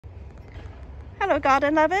Hello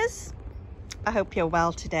garden lovers, I hope you're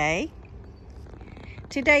well today.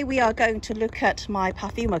 Today we are going to look at my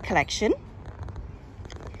Parfuma collection.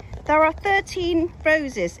 There are 13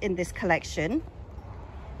 roses in this collection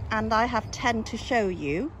and I have 10 to show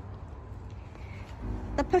you.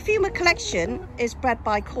 The Parfuma collection is bred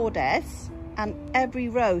by Kordes and every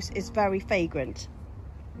rose is very fragrant.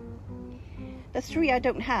 The three I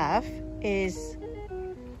don't have is,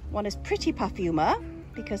 one is Pretty Parfuma,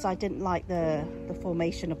 because I didn't like the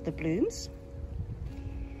formation of the blooms.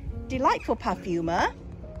 Delightful Parfuma,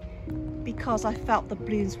 because I felt the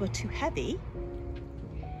blooms were too heavy.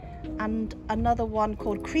 And another one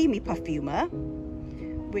called Creamy Parfuma,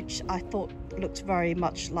 which I thought looked very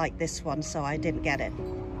much like this one, so I didn't get it.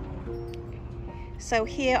 So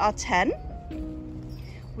here are 10.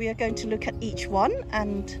 We are going to look at each one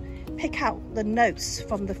and pick out the notes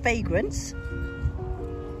from the fragrance.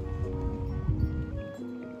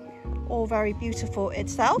 All very beautiful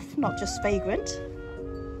itself, not just fragrant.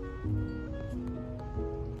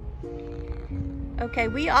 Okay,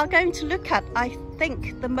 we are going to look at, I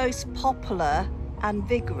think, the most popular and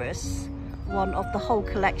vigorous one of the whole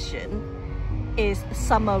collection is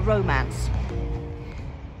Summer Romance.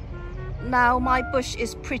 Now, my bush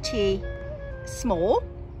is pretty small.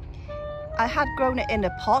 I had grown it in a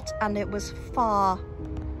pot and it was far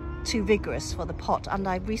too vigorous for the pot, and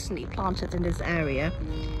I recently planted in this area,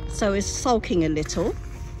 so it's sulking a little.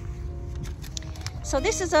 So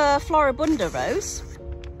this is a Floribunda rose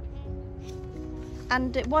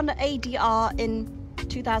and it won an ADR in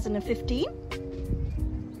 2015.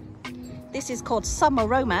 This is called Summer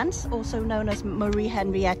Romance, also known as Marie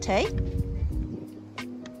Henriette,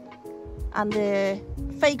 and the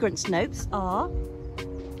fragrance notes are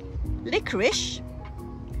licorice,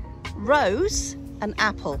 rose and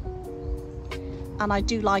apple. And I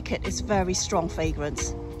do like it, it's very strong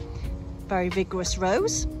fragrance. Very vigorous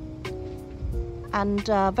rose and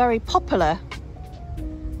very popular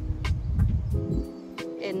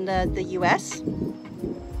in the US.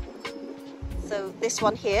 So this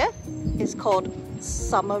one here is called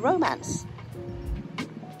Summer Romance.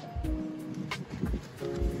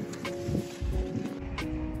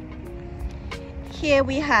 Here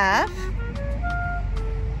we have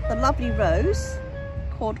the lovely rose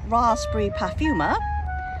called Raspberry Parfuma,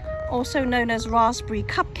 also known as Raspberry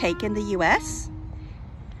Cupcake in the US,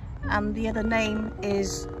 and the other name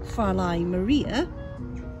is Fräulein Maria.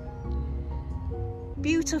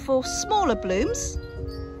 Beautiful smaller blooms,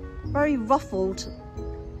 very ruffled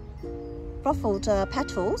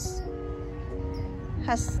petals,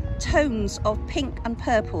 has tones of pink and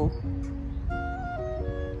purple.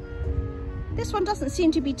 This one doesn't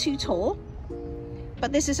seem to be too tall,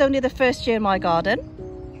 but this is only the first year in my garden.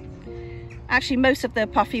 Actually, most of the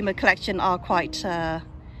Parfuma collection are quite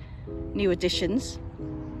new additions.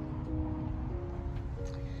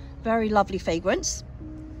 Very lovely fragrance.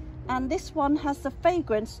 And this one has the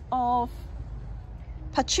fragrance of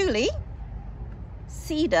patchouli,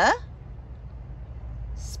 cedar,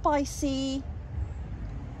 spicy,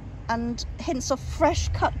 and hints of fresh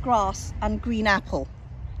cut grass and green apple.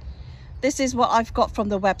 This is what I've got from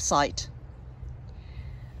the website.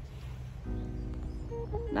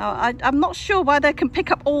 Now, I'm not sure why they can pick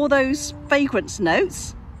up all those fragrance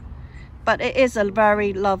notes, but it is a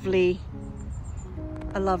very lovely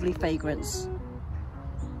fragrance.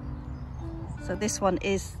 So this one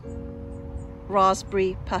is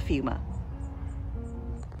Raspberry Parfuma.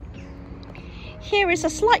 Here is a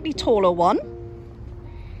slightly taller one.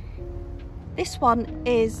 This one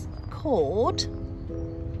is called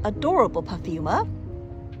Adorable Parfuma,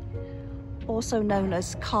 also known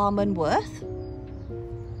as Carmen Worth.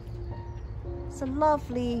 It's a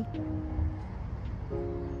lovely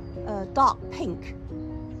dark pink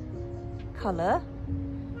colour,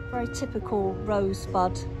 very typical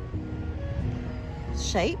rosebud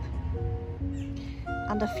shape,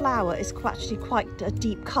 and the flower is actually quite a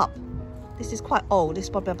deep cup. This is quite old, it's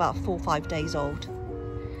probably about 4 or 5 days old.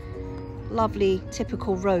 Lovely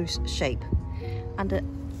typical rose shape, and the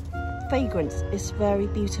fragrance is very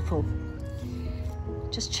beautiful.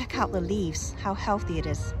 Just check out the leaves, how healthy it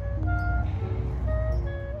is.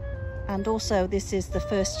 And also, this is the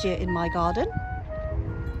first year in my garden.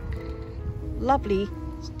 Lovely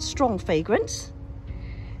strong fragrance.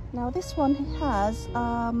 Now this one has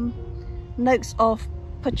notes of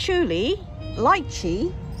patchouli,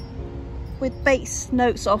 lychee, with base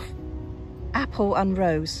notes of apple and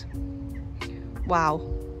rose. Wow,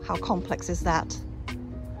 how complex is that?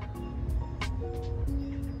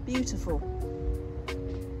 Beautiful.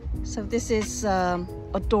 So this is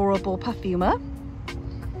Adorable Parfuma.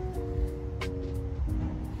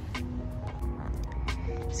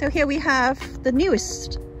 So here we have the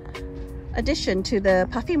newest addition to the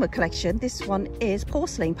Parfuma collection. This one is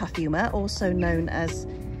Porcelain Parfuma, also known as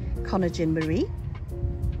Conagen Marie.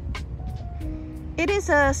 It is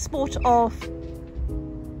a sport of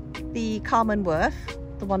the Carmen Worth,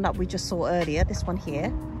 the one that we just saw earlier, this one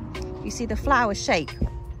here. You see the flower shape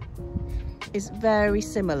is very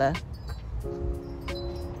similar.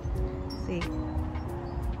 See,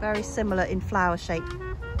 very similar in flower shape.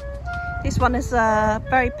 This one is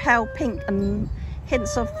very pale pink and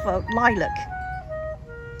hints of lilac.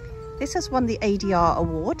 This has won the ADR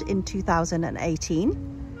award in 2018.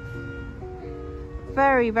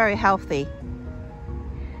 Very, very healthy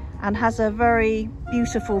and has a very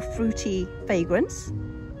beautiful fruity fragrance.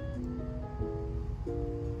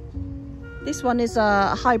 This one is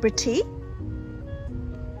a hybrid tea,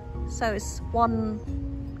 so it's 1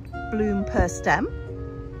 bloom per stem.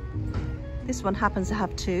 This one happens to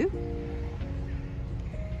have 2.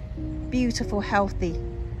 Beautiful, healthy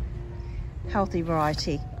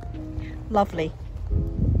variety. Lovely.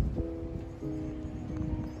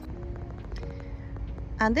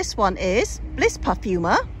 And this one is Bliss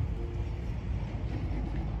Parfuma.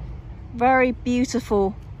 Very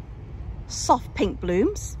beautiful, soft pink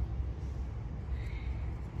blooms.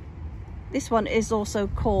 This one is also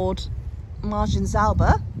called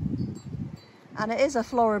Margenzalba, and it is a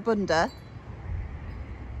Floribunda.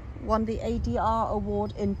 Won the ADR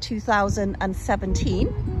award in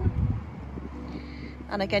 2017.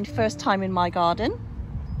 And again, first time in my garden.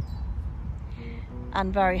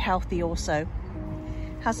 And very healthy also.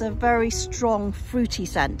 Has a very strong fruity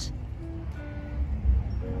scent.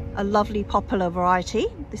 A lovely popular variety.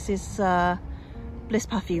 This is Bliss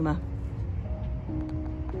Parfuma.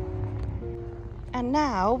 And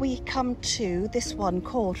now we come to this one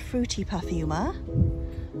called Fruity Parfuma.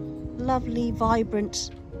 Lovely,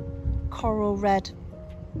 vibrant coral red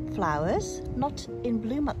flowers. Not in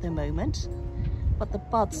bloom at the moment, but the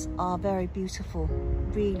buds are very beautiful.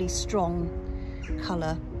 Really strong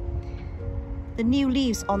colour. The new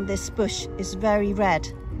leaves on this bush is very red,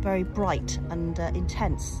 very bright and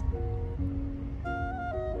intense.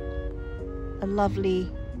 A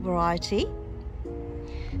lovely variety.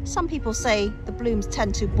 Some people say the blooms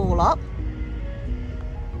tend to ball up,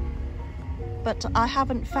 but I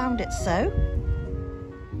haven't found it so.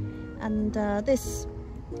 And this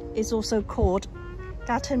is also called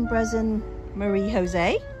Conagen Marie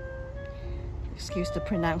Jose. Excuse the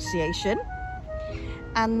pronunciation.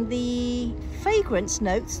 And the fragrance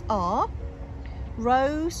notes are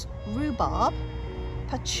rose, rhubarb,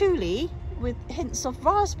 patchouli with hints of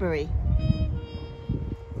raspberry.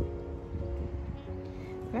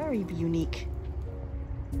 Very unique.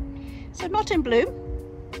 So not in bloom.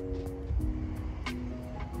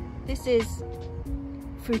 This is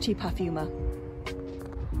Fruity Parfuma.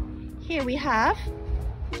 Here we have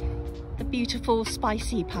the beautiful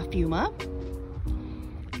Spicy Parfuma.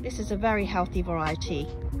 This is a very healthy variety,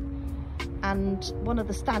 and one of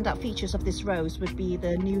the standout features of this rose would be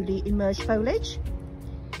the newly emerged foliage.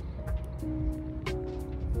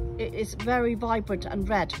 It is very vibrant and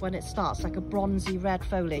red when it starts, like a bronzy red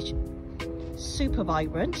foliage. Super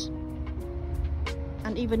vibrant,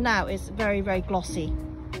 and even now it's very, very glossy.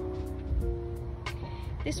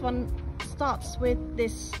 This one starts with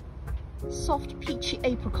this soft peachy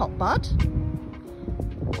apricot bud,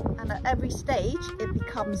 and at every stage it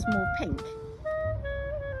becomes more pink.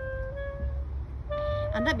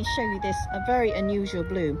 And let me show you this, a very unusual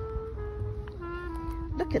bloom.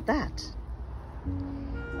 Look at that.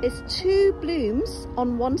 It's 2 blooms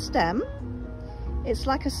on 1 stem. It's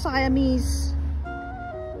like a Siamese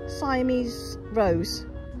rose.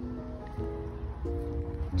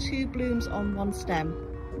 2 blooms on 1 stem.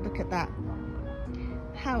 Look at that.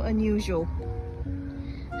 How unusual.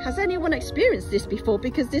 Has anyone experienced this before?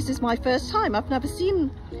 Because this is my first time. I've never seen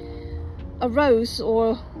a rose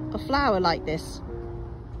or a flower like this.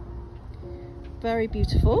 Very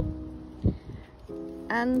beautiful.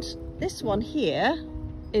 And this one here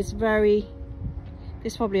is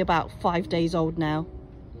it's probably about 5 days old now,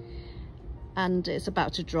 and it's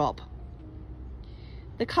about to drop.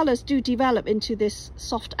 The colours do develop into this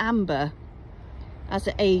soft amber as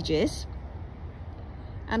it ages,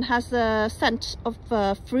 and has the scent of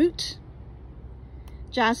fruit,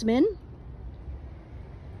 jasmine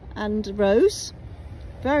and rose.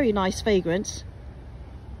 Very nice fragrance.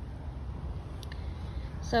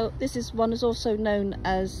 So this one is also known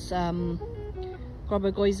as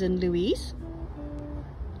Kordes Louise.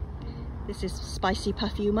 This is Spicy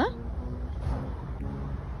Parfuma.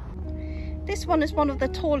 This one is one of the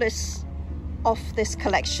tallest of this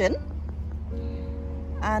collection,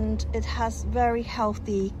 and it has very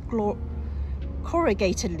healthy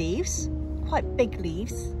corrugated leaves, quite big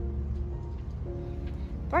leaves.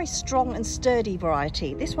 Very strong and sturdy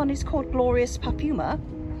variety. This one is called Glorious Parfuma,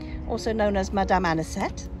 also known as Madame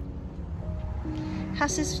Anisette.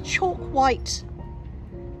 Has this chalk white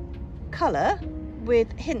colour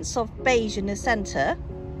with hints of beige in the centre.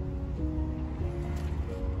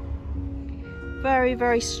 Very,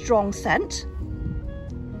 very strong scent.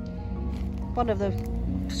 One of the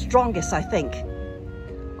strongest, I think,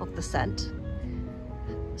 of the scent.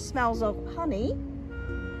 Smells of honey,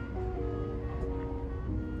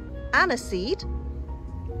 aniseed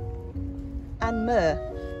and myrrh.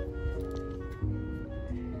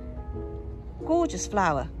 Gorgeous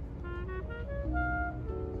flower.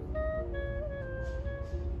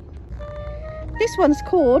 This one's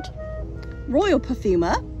called Royal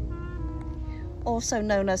Parfuma, also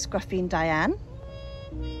known as Graphine Diane.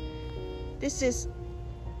 This is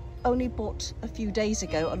only bought a few days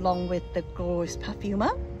ago along with the Glorious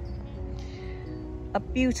Parfuma. A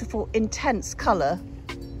beautiful intense colour.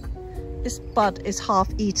 This bud is half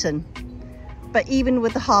eaten, but even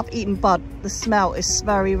with the half eaten bud, the smell is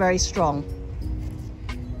very, very strong.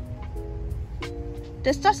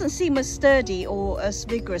 This doesn't seem as sturdy or as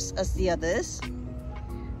vigorous as the others,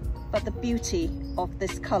 but the beauty of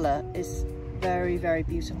this colour is very, very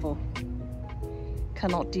beautiful.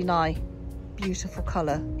 Cannot deny beautiful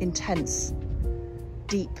colour, intense,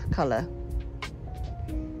 deep colour.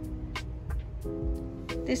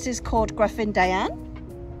 This is called Graphine Diane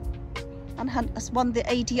and has won the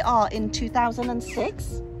ADR in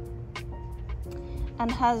 2006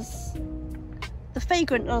 and has the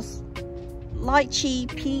fragrance of lychee,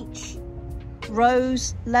 peach,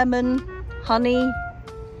 rose, lemon, honey.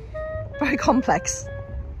 Very complex.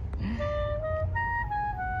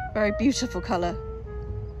 Very beautiful colour.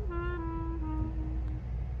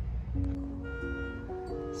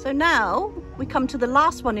 So now we come to the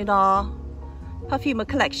last one in our Parfuma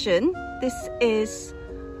collection. This is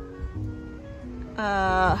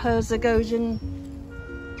Herzogin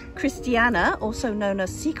Christiana, also known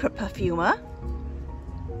as Secret Parfuma,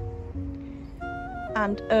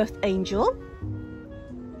 and Earth Angel.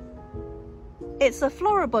 It's a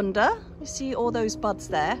Floribunda. You see all those buds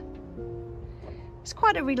there. It's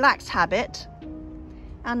quite a relaxed habit,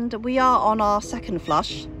 and we are on our second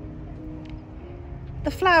flush.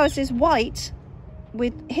 The flowers is white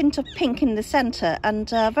with a hint of pink in the centre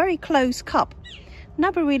and a very close cup,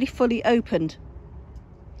 never really fully opened,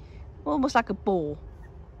 almost like a ball.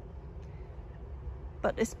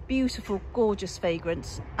 But it's beautiful, gorgeous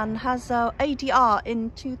fragrance and has ADR in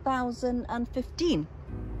 2015.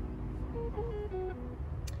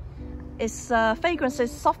 Its fragrance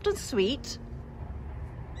is soft and sweet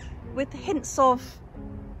with hints of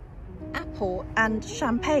apple and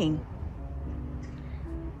champagne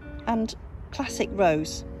and classic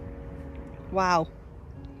rose. Wow,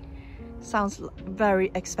 sounds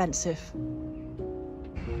very expensive.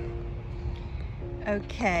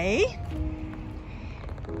 Okay,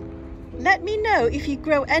 let me know if you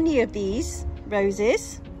grow any of these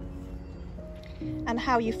roses and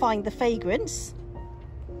how you find the fragrance.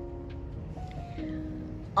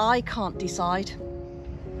 I can't decide.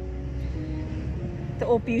 They're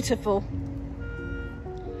all beautiful.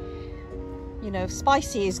 You know,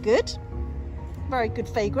 spicy is good. Very good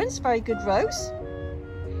fragrance, very good rose.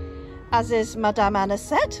 As is Madame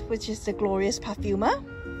Anisette, which is the Glorious Parfuma.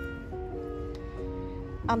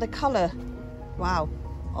 And the colour, wow,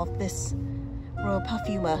 of this Royal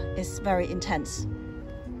Parfuma is very intense.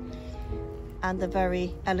 And the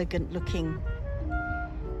very elegant looking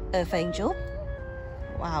Earth Angel.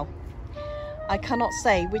 Wow, I cannot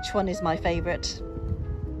say which one is my favourite.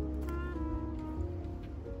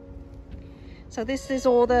 So this is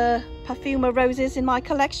all the Parfuma roses in my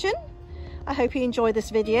collection. I hope you enjoyed this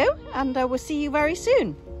video, and I will see you very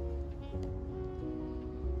soon.